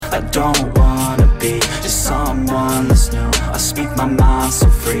I don't wanna be just someone that's new. I speak my mind so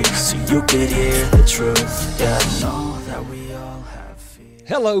free, so you could hear the truth. Yeah, I know that we all have fear.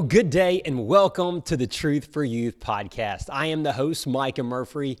 Hello, good day, and welcome to the Truth for Youth podcast. I am the host, Micah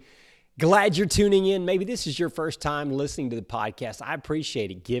Murphy. Glad you're tuning in. Maybe this is your first time listening to the podcast. I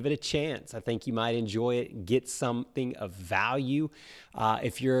appreciate it. Give it a chance. I think you might enjoy it, get something of value.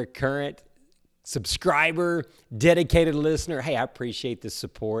 If you're a current subscriber, dedicated listener, hey, I appreciate the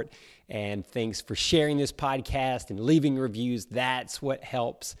support, and thanks for sharing this podcast and leaving reviews. That's what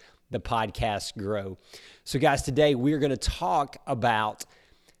helps the podcast grow. So guys, today we're going to talk about,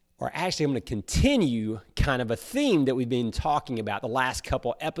 or actually I'm going to continue kind of a theme that we've been talking about the last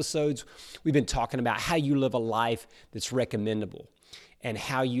couple episodes. We've been talking about how you live a life that's recommendable and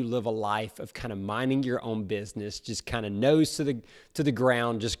how you live a life of kind of minding your own business, just kind of nose to the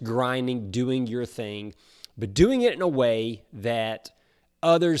ground, just grinding, doing your thing, but doing it in a way that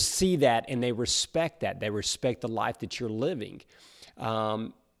others see that and they respect that. They respect the life that you're living.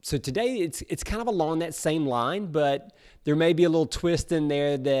 So today it's kind of along that same line, but there may be a little twist in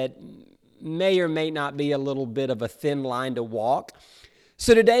there that may or may not be a little bit of a thin line to walk.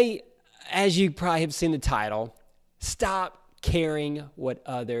 So today, as you probably have seen the title, Stop Caring What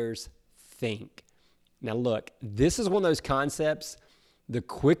Others Think. Now look, this is one of those concepts, the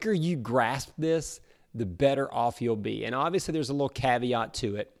quicker you grasp this, the better off you'll be. And obviously there's a little caveat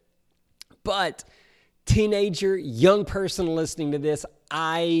to it. But teenager, young person listening to this,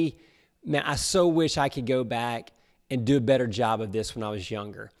 I so wish I could go back and do a better job of this when I was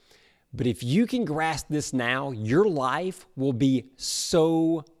younger. But if you can grasp this now, your life will be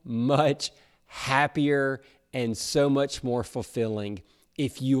so much happier and so much more fulfilling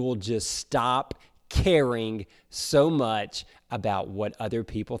if you will just stop caring so much about what other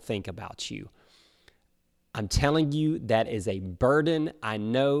people think about you. I'm telling you, that is a burden I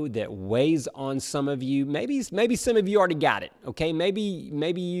know that weighs on some of you. Maybe some of you already got it, okay? Maybe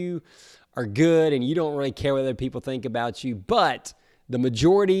you are good and you don't really care what other people think about you, but the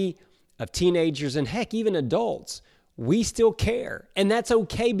majority of teenagers and heck, even adults, we still care. And that's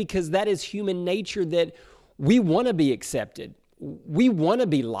okay because that is human nature, that we want to be accepted. We want to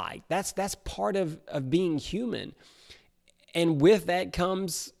be liked. That's part of being human. And with that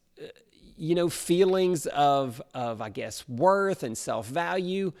comes feelings of I guess, worth and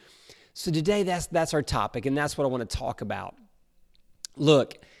self-value. So today, that's our topic, and that's what I want to talk about.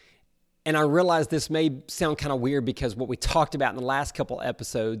 Look, and I realize this may sound kind of weird because what we talked about in the last couple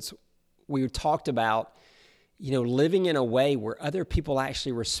episodes, we talked about, living in a way where other people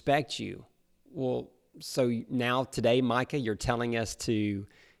actually respect you. Well, so now today, Micah, you're telling us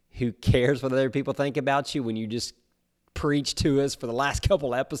who cares what other people think about you when you just preached to us for the last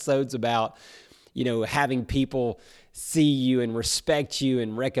couple episodes about, having people see you and respect you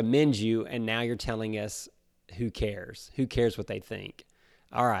and recommend you. And now you're telling us who cares what they think.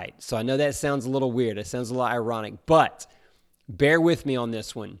 All right. So I know that sounds a little weird. It sounds a little ironic, but bear with me on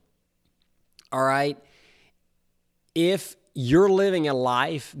this one. All right. If you're living a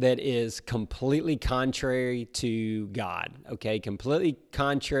life that is completely contrary to God, okay, completely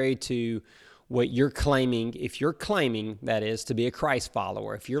contrary to what you're claiming, if you're claiming, that is, to be a Christ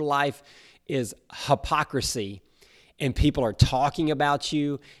follower, if your life is hypocrisy and people are talking about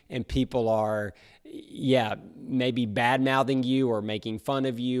you and people are, maybe bad-mouthing you or making fun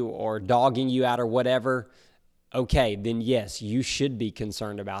of you or dogging you out or whatever, okay, then yes, you should be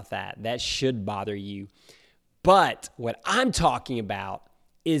concerned about that. That should bother you. But what I'm talking about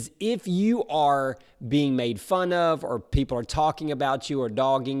is if you are being made fun of or people are talking about you or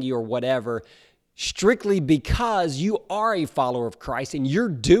dogging you or whatever, strictly because you are a follower of Christ and you're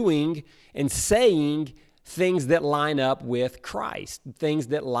doing and saying things that line up with Christ, things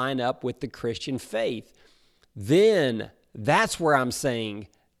that line up with the Christian faith, then that's where I'm saying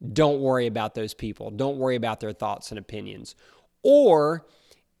don't worry about those people. Don't worry about their thoughts and opinions. Or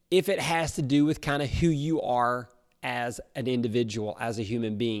if it has to do with kind of who you are as an individual, as a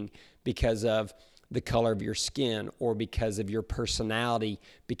human being, because of the color of your skin or because of your personality,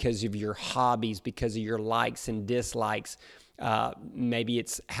 because of your hobbies, because of your likes and dislikes. Maybe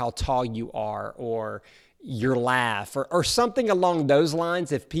it's how tall you are or your laugh or something along those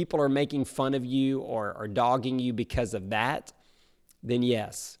lines. If people are making fun of you or dogging you because of that, then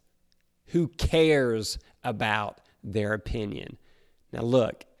yes, who cares about their opinion? Now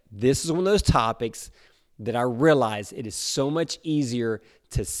look, this is one of those topics that I realize it is so much easier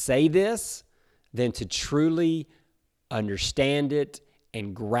to say this than to truly understand it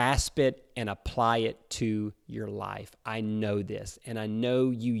and grasp it and apply it to your life. I know this, and I know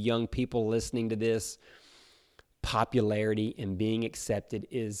you young people listening to this popularity and being accepted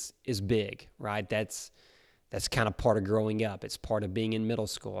is big, right? That's kind of part of growing up. It's part of being in middle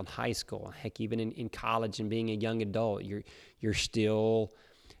school and high school, heck, even in college and being a young adult. You're still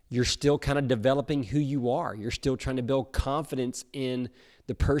kind of developing who you are. You're still trying to build confidence in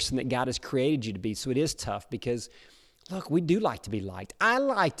the person that God has created you to be. So it is tough because, look, we do like to be liked. I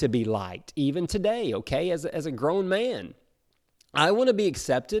like to be liked even today, okay, as a grown man. I want to be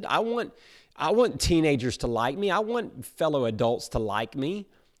accepted. I want teenagers to like me. I want fellow adults to like me.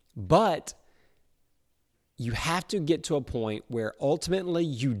 But you have to get to a point where ultimately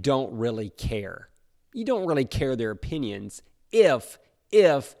you don't really care. You don't really care their opinions if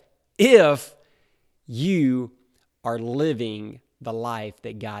you are living the life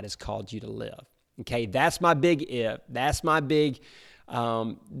that God has called you to live. Okay, that's my big if. That's my big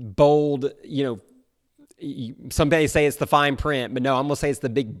bold, somebody say it's the fine print, but no, I'm going to say it's the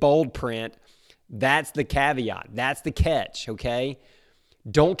big bold print. That's the caveat. That's the catch, okay?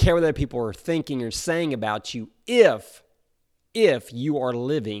 Don't care what other people are thinking or saying about you if you are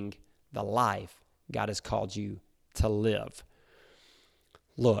living the life God has called you to live.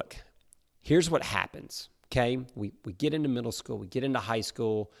 Look, here's what happens, okay? We get into middle school, we get into high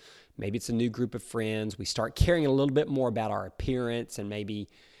school, maybe it's a new group of friends, we start caring a little bit more about our appearance and maybe,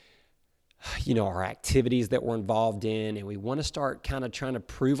 our activities that we're involved in, and we want to start kind of trying to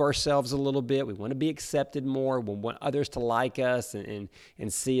prove ourselves a little bit. We want to be accepted more. We want others to like us and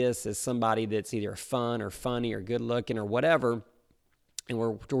see us as somebody that's either fun or funny or good looking or whatever, and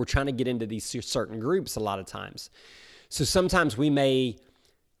we're trying to get into these certain groups a lot of times. So sometimes we may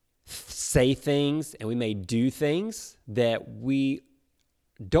say things and we may do thing that we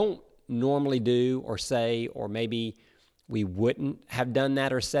don't normally do or say, or maybe we wouldn't have done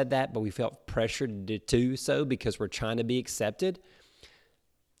that or said that, but we felt pressured to do so because we're trying to be accepted.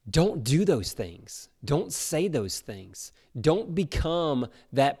 Don't do those things. Don't say those things. Don't become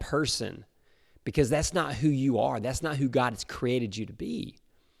that person, because that's not who you are. That's not who God has created you to be.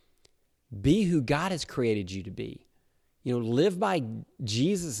 Be who God has created you to be. Live by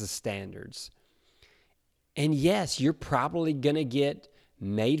Jesus' standards. And yes, you're probably going to get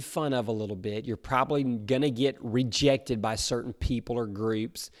made fun of a little bit. You're probably going to get rejected by certain people or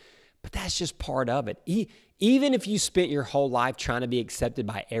groups, but that's just part of it. Even if you spent your whole life trying to be accepted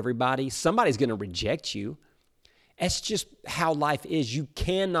by everybody, somebody's going to reject you. That's just how life is. You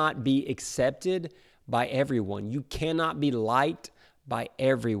cannot be accepted by everyone. You cannot be liked by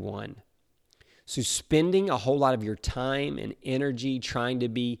everyone. So spending a whole lot of your time and energy trying to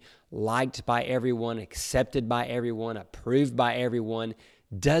be liked by everyone, accepted by everyone, approved by everyone,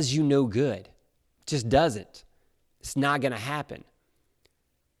 does you no good. It just doesn't. It's not going to happen.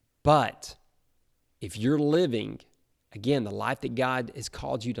 But if you're living, again, the life that God has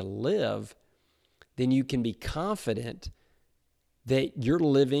called you to live, then you can be confident that you're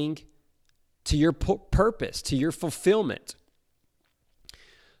living to your purpose, to your fulfillment.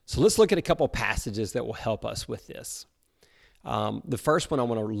 So let's look at a couple passages that will help us with this. The first one I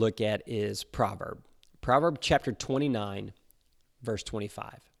want to look at is Proverbs chapter 29, verse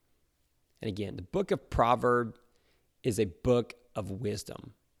 25. And again, the book of Proverbs is a book of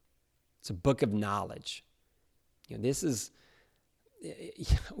wisdom. It's a book of knowledge.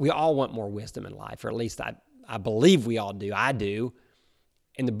 We all want more wisdom in life, or at least I believe we all do. I do.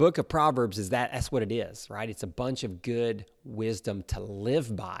 And the book of Proverbs that's what it is, right? It's a bunch of good wisdom to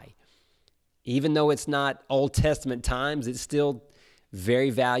live by. Even though it's not Old Testament times, it's still very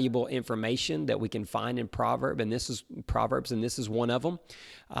valuable information that we can find in Proverbs, and this is one of them.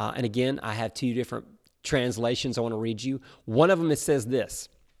 And again, I have two different translations I want to read you. One of them, it says this,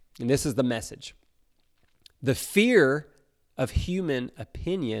 and this is the message. The fear of human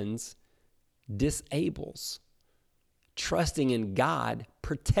opinions disables. Trusting in God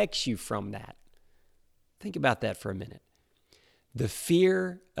protects you from that. Think about that for a minute. The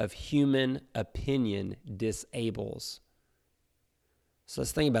fear of human opinion disables. So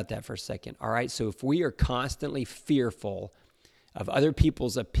let's think about that for a second. All right, so if we are constantly fearful of other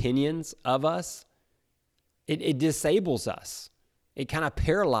people's opinions of us, it disables us. It kind of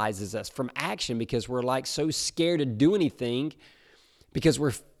paralyzes us from action because we're like so scared to do anything because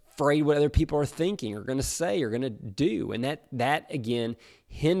we're afraid what other people are thinking or going to say or going to do. And that again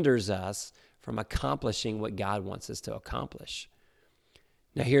hinders us from accomplishing what God wants us to accomplish.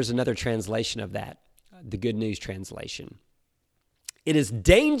 Now here's another translation of that, the Good News translation. It is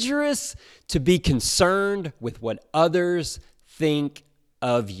dangerous to be concerned with what others think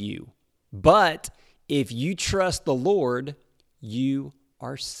of you. But if you trust the Lord, you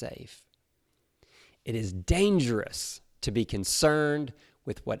are safe. It is dangerous to be concerned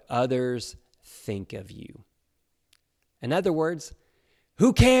with what others think of you. In other words,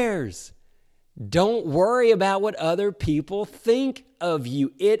 who cares? Don't worry about what other people think of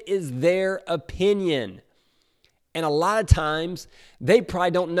you. It is their opinion. And a lot of times, they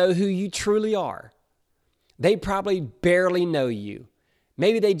probably don't know who you truly are. They probably barely know you.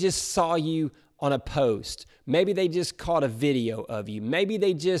 Maybe they just saw you on a post. Maybe they just caught a video of you. Maybe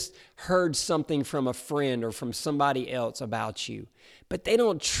they just heard something from a friend or from somebody else about you. But they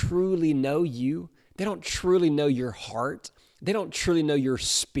don't truly know you. They don't truly know your heart. They don't truly know your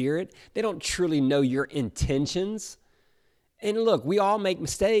spirit. They don't truly know your intentions. And look, we all make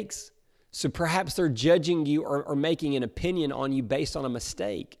mistakes. So perhaps they're judging you or making an opinion on you based on a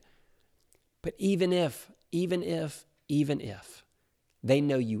mistake. But even if they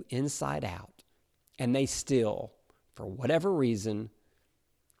know you inside out and they still, for whatever reason,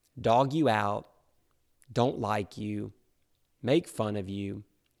 dog you out, don't like you, make fun of you,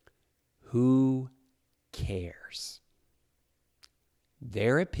 who cares?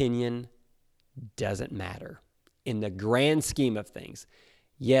 Their opinion doesn't matter in the grand scheme of things.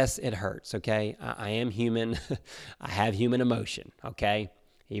 Yes, it hurts, okay? I am human. I have human emotion, okay?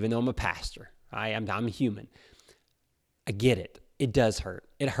 Even though I'm a pastor, I'm human. I get it. It does hurt.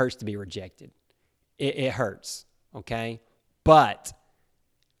 It hurts to be rejected. It hurts, okay? But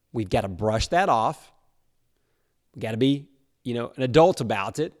we've got to brush that off. We've got to be, an adult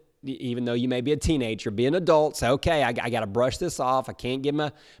about it. Even though you may be a teenager, be an adult. Say, okay, I got to brush this off. I can't get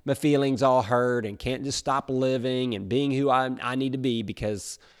my feelings all hurt and can't just stop living and being who I need to be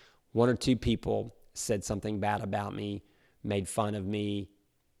because one or two people said something bad about me, made fun of me,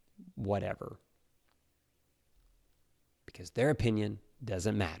 whatever. Because their opinion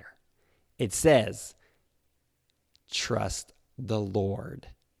doesn't matter. It says, trust the Lord.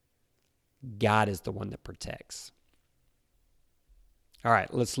 God is the one that protects. All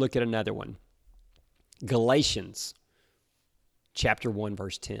right, let's look at another one. Galatians chapter 1,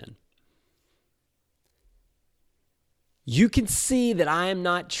 verse 10. You can see that I am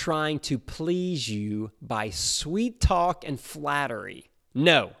not trying to please you by sweet talk and flattery.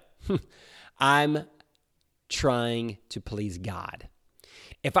 No, I'm trying to please God.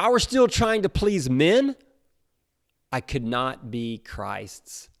 If I were still trying to please men, I could not be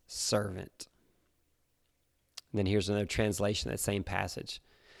Christ's servant. And then here's another translation of that same passage.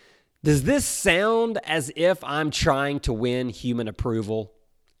 Does this sound as if I'm trying to win human approval?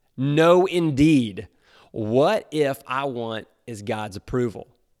 No, indeed. What if I want is God's approval?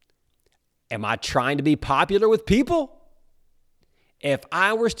 Am I trying to be popular with people? If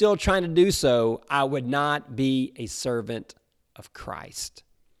I were still trying to do so, I would not be a servant of Christ.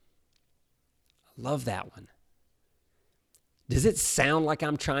 I love that one. Does it sound like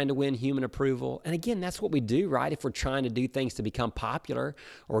I'm trying to win human approval? And again, that's what we do, right? If we're trying to do things to become popular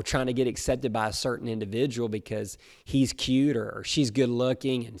or we're trying to get accepted by a certain individual because he's cute or she's good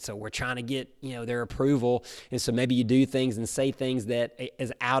looking, and so we're trying to get, their approval. And so maybe you do things and say things that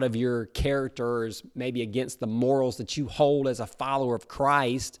is out of your character or is maybe against the morals that you hold as a follower of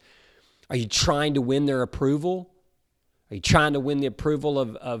Christ. Are you trying to win their approval? Are you trying to win the approval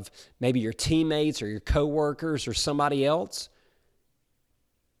of maybe your teammates or your coworkers or somebody else?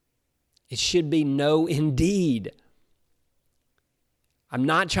 It should be no, indeed. I'm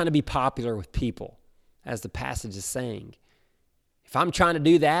not trying to be popular with people, as the passage is saying. If I'm trying to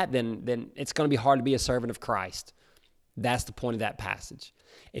do that, then it's going to be hard to be a servant of Christ. That's the point of that passage.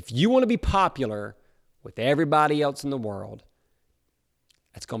 If you want to be popular with everybody else in the world,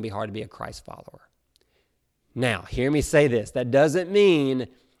 it's going to be hard to be a Christ follower. Now, hear me say this. That doesn't mean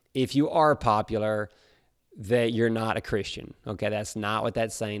if you are popular that you're not a Christian. Okay, that's not what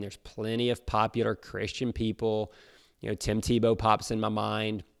that's saying. There's plenty of popular Christian people. Tim Tebow pops in my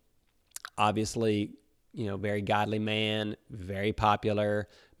mind. Obviously, very godly man, very popular.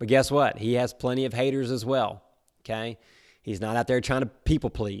 But guess what? He has plenty of haters as well. Okay, he's not out there trying to people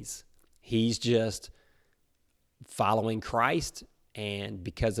please. He's just following Christ, and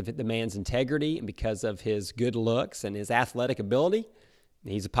because of the man's integrity and because of his good looks and his athletic ability,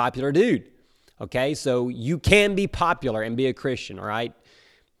 he's a popular dude. Okay, so you can be popular and be a Christian, all right?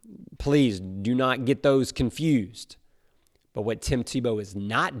 Please do not get those confused. But what Tim Tebow is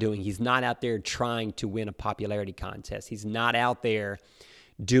not doing, he's not out there trying to win a popularity contest. He's not out there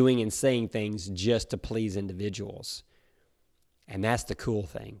doing and saying things just to please individuals. And that's the cool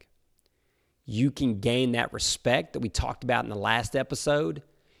thing. You can gain that respect that we talked about in the last episode.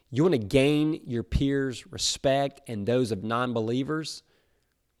 You want to gain your peers' respect and those of non-believers.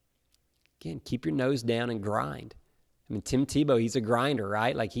 Again, keep your nose down and grind. Tim Tebow, he's a grinder,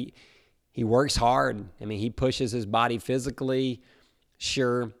 right? Like he works hard. He pushes his body physically.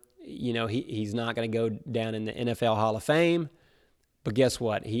 Sure, he's not going to go down in the NFL Hall of Fame. But guess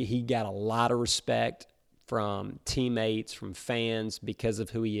what? He got a lot of respect from teammates, from fans, because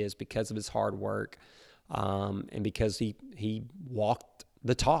of who he is, because of his hard work, and because he walked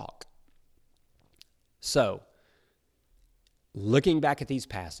the talk. So, looking back at these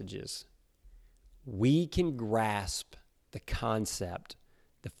passages, we can grasp the concept,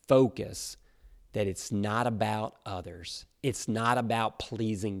 the focus, that it's not about others. It's not about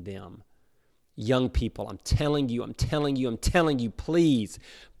pleasing them. Young people, I'm telling you, please,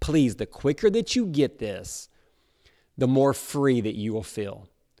 the quicker that you get this, the more free that you will feel.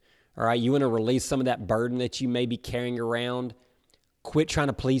 All right, you want to release some of that burden that you may be carrying around? Quit trying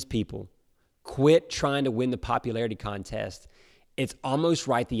to please people. Quit trying to win the popularity contest. It's almost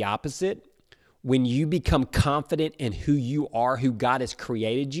right the opposite. When you become confident in who you are, who God has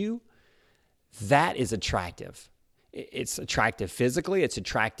created you, that is attractive. It's attractive physically. It's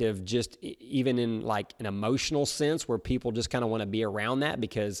attractive just even in like an emotional sense where people just kind of want to be around that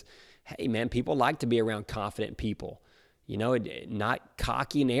because, hey, man, people like to be around confident people. Not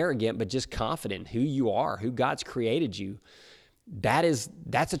cocky and arrogant, but just confident who you are, who God's created you. That's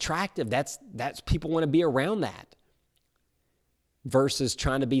attractive. That's people want to be around that versus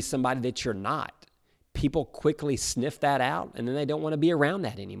trying to be somebody that you're not. People quickly sniff that out and then they don't want to be around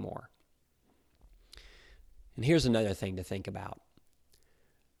that anymore. And here's another thing to think about.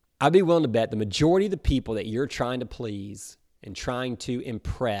 I'd be willing to bet the majority of the people that you're trying to please and trying to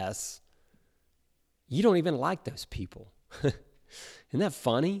impress, you don't even like those people. Isn't that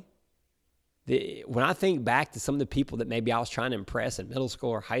funny? When I think back to some of the people that maybe I was trying to impress in middle school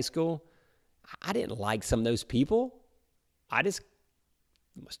or high school, I didn't like some of those people. I just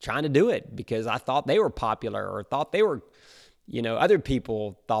was trying to do it because I thought they were popular or thought they were, other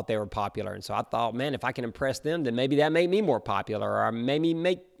people thought they were popular. And so I thought, man, if I can impress them, then maybe that made me more popular or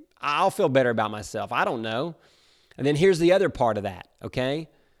maybe I'll feel better about myself. I don't know. And then here's the other part of that, okay?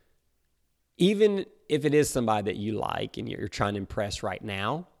 Even if it is somebody that you like and you're trying to impress right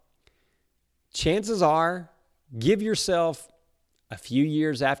now, chances are, give yourself a few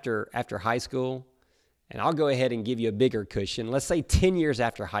years after high school, and I'll go ahead and give you a bigger cushion. Let's say 10 years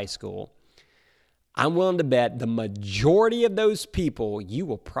after high school. I'm willing to bet the majority of those people you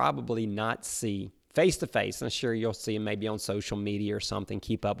will probably not see face to face. I'm sure you'll see them maybe on social media or something,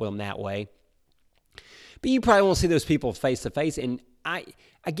 keep up with them that way. But you probably won't see those people face to face, and I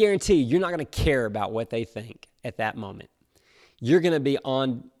guarantee you're not going to care about what they think at that moment. You're going to be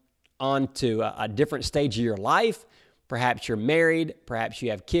on to a different stage of your life. Perhaps you're married, perhaps you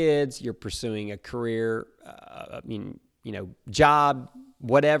have kids, you're pursuing a career, job,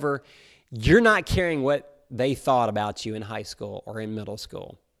 whatever. You're not caring what they thought about you in high school or in middle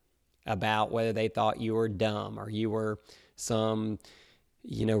school, about whether they thought you were dumb or you were some,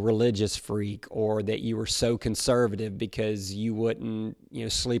 religious freak, or that you were so conservative because you wouldn't,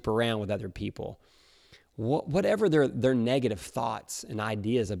 sleep around with other people. Whatever their negative thoughts and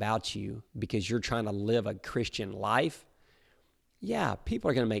ideas about you because you're trying to live a Christian life, yeah, people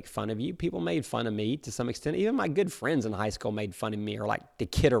are going to make fun of you. People made fun of me to some extent. Even my good friends in high school made fun of me or like to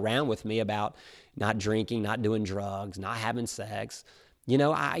kid around with me about not drinking, not doing drugs, not having sex.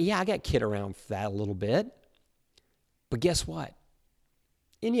 I got kid around for that a little bit. But guess what?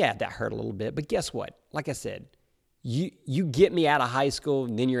 And yeah, that hurt a little bit. But guess what? Like I said, you get me out of high school,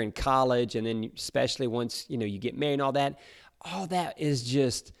 and then you're in college, and then especially once, you get married and all that is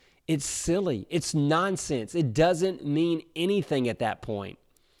just, it's silly. It's nonsense. It doesn't mean anything at that point.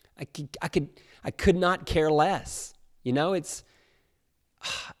 I could not care less. It's,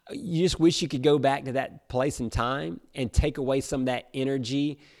 you just wish you could go back to that place and time and take away some of that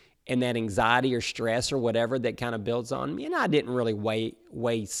energy and that anxiety or stress or whatever that kind of builds on me. And I didn't really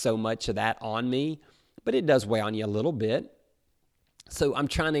weigh so much of that on me, but it does weigh on you a little bit. So I'm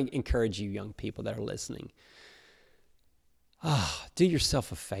trying to encourage you young people that are listening. Do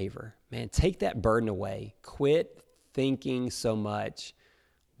yourself a favor, man. Take that burden away. Quit thinking so much,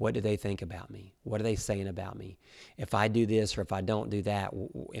 what do they think about me? What are they saying about me? If I do this or if I don't do that,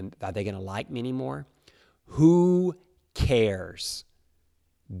 are they going to like me anymore? Who cares?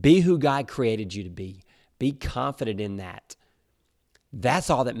 Be who God created you to be. Be confident in that.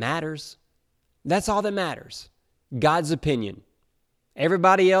 That's all that matters. That's all that matters. God's opinion.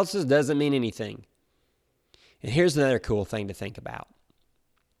 Everybody else's doesn't mean anything. And here's another cool thing to think about.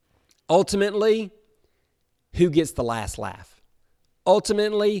 Ultimately, who gets the last laugh?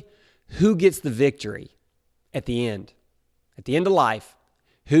 Ultimately, who gets the victory at the end? At the end of life,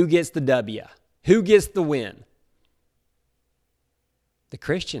 who gets the W? Who gets the win? The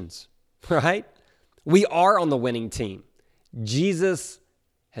Christians, right? We are on the winning team. Jesus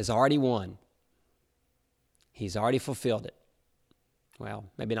has already won. He's already fulfilled it. Well,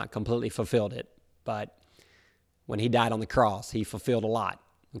 maybe not completely fulfilled it, but when he died on the cross, he fulfilled a lot.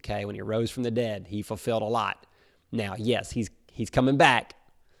 Okay, when he rose from the dead, he fulfilled a lot. Now, yes, he's coming back,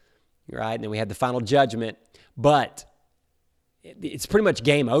 right? And then we have the final judgment, but it's pretty much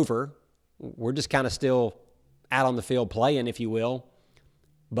game over. We're just kind of still out on the field playing, if you will,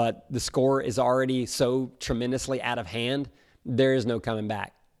 but the score is already so tremendously out of hand, there is no coming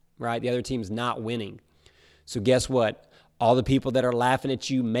back, right? The other team's not winning. So guess what? All the people that are laughing at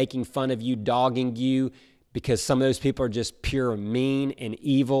you, making fun of you, dogging you, because some of those people are just pure mean and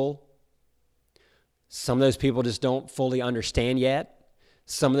evil. Some of those people just don't fully understand yet.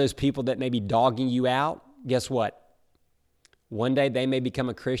 Some of those people that may be dogging you out, guess what? One day they may become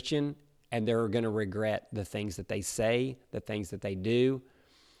a Christian and they're going to regret the things that they say, the things that they do.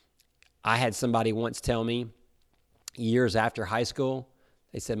 I had somebody once tell me, years after high school,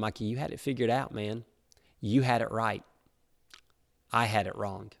 they said, Mikey, you had it figured out, man. You had it right. I had it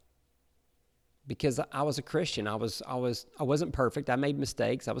wrong. Because I was a Christian. I wasn't perfect. I made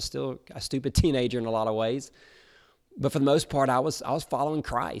mistakes. I was still a stupid teenager in a lot of ways. But for the most part, I was following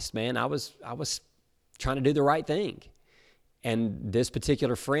Christ, man. I was trying to do the right thing. And this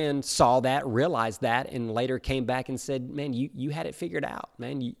particular friend saw that, realized that, and later came back and said, man, you had it figured out,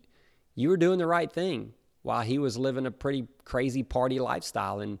 man. You were doing the right thing while he was living a pretty crazy party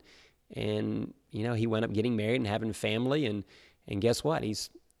lifestyle. And you know, he wound up getting married and having a family. And guess what? He's,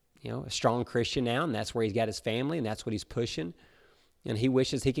 you know, a strong Christian now, and that's where he's got his family, and that's what he's pushing. And he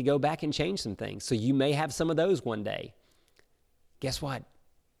wishes he could go back and change some things. So you may have some of those one day. Guess what?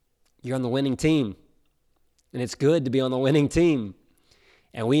 You're on the winning team. And it's good to be on the winning team.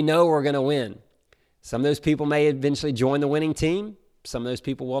 And we know we're going to win. Some of those people may eventually join the winning team. Some of those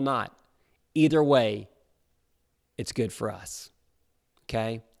people will not. Either way, it's good for us.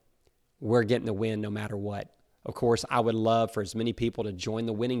 Okay? We're getting the win no matter what. Of course, I would love for as many people to join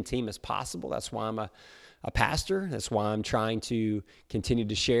the winning team as possible. That's why I'm a pastor. That's why I'm trying to continue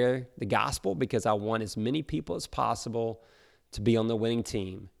to share the gospel, because I want as many people as possible to be on the winning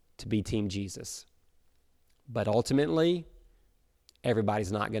team, to be Team Jesus. But ultimately,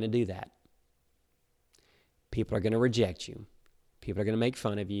 everybody's not going to do that. People are going to reject you. People are going to make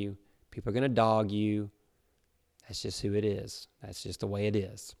fun of you. People are going to dog you. That's just who it is. That's just the way it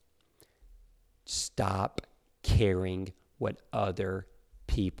is. Stop caring what other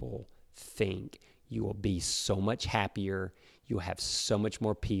people think. You will be so much happier. You'll have so much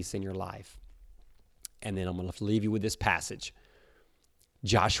more peace in your life. And then I'm going to leave you with this passage.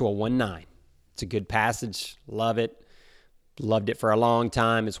 Joshua 1:9. It's a good passage. Love it. Loved it for a long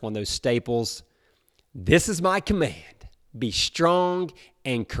time. It's one of those staples. This is my command. Be strong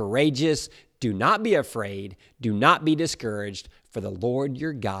and courageous. Do not be afraid. Do not be discouraged, for the Lord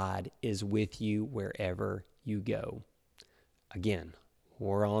your God is with you wherever you go. Again,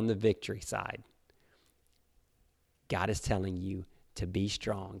 we're on the victory side. God is telling you to be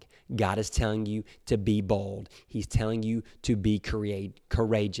strong. God is telling you to be bold. He's telling you to be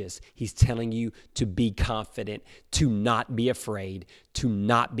courageous. He's telling you to be confident, to not be afraid, to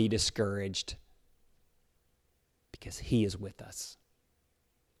not be discouraged, because He is with us.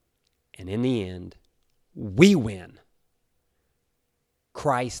 And in the end, we win.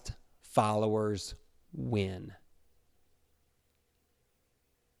 Christ followers win.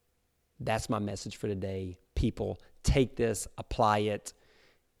 That's my message for today. People, take this, apply it.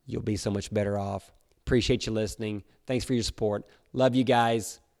 You'll be so much better off. Appreciate you listening. Thanks for your support. Love you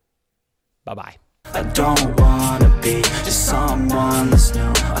guys. Bye-bye. I don't wanna be just someone that's new.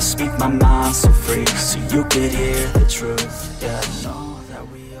 I speak my mind so free, so you could hear the truth. Yeah, no.